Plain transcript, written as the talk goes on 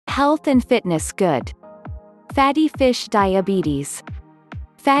Health and fitness good. Fatty fish diabetes.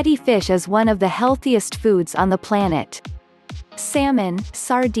 Fatty fish is one of the healthiest foods on the planet. Salmon,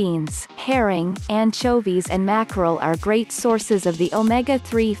 sardines, herring, anchovies and mackerel are great sources of the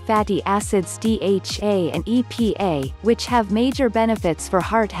omega-3 fatty acids DHA and EPA, which have major benefits for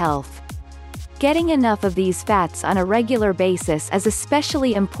heart health. Getting enough of these fats on a regular basis is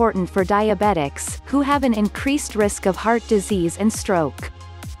especially important for diabetics, who have an increased risk of heart disease and stroke.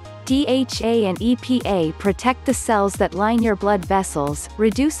 DHA and EPA protect the cells that line your blood vessels,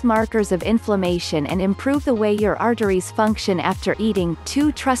 reduce markers of inflammation and improve the way your arteries function after eating.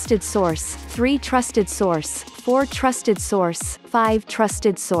 2 trusted source, 3 trusted source, 4 trusted source, 5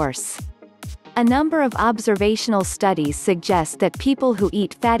 trusted source. A number of observational studies suggest that people who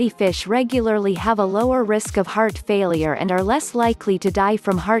eat fatty fish regularly have a lower risk of heart failure and are less likely to die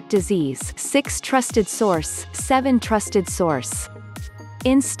from heart disease. 6 trusted source, 7 trusted source.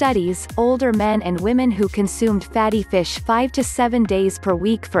 In studies, older men and women who consumed fatty fish 5 to 7 days per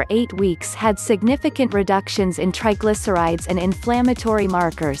week for 8 weeks had significant reductions in triglycerides and inflammatory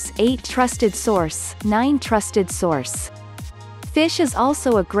markers. 8 trusted source, 9 trusted source. Fish is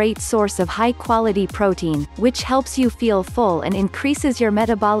also a great source of high-quality protein, which helps you feel full and increases your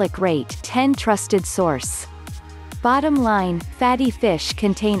metabolic rate. 10 trusted source. Bottom line, fatty fish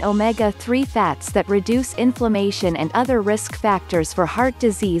contain omega-3 fats that reduce inflammation and other risk factors for heart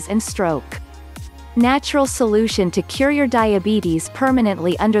disease and stroke. Natural solution to cure your diabetes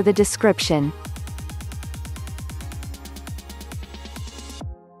permanently under the description.